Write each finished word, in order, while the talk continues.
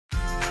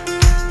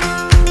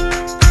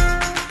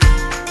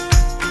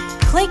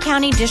Clay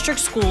County District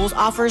Schools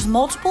offers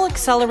multiple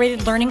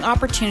accelerated learning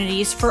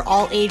opportunities for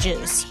all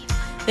ages.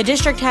 The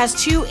district has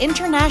 2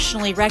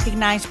 internationally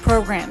recognized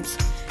programs,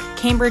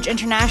 Cambridge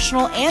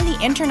International and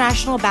the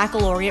International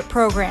Baccalaureate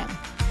Program.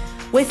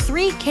 With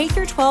 3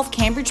 K-12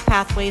 Cambridge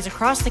pathways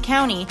across the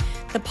county,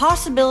 the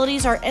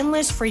possibilities are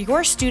endless for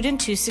your student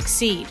to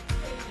succeed.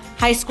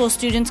 High school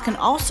students can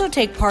also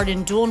take part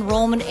in dual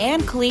enrollment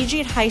and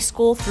collegiate high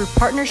school through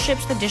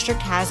partnerships the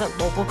district has at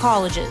local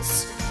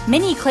colleges.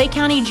 Many Clay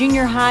County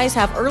junior highs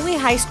have early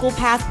high school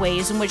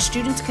pathways in which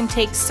students can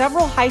take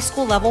several high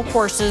school level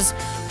courses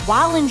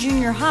while in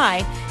junior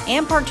high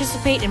and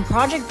participate in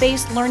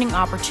project-based learning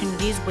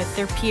opportunities with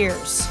their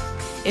peers.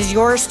 Is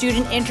your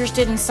student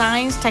interested in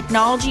science,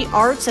 technology,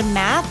 arts, and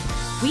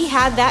math? We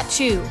had that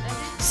too.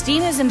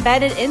 STEAM is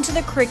embedded into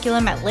the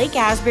curriculum at Lake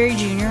Asbury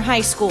Junior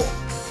High School.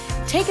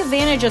 Take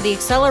advantage of the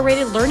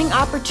accelerated learning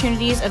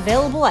opportunities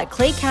available at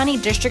Clay County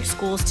District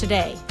Schools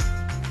today.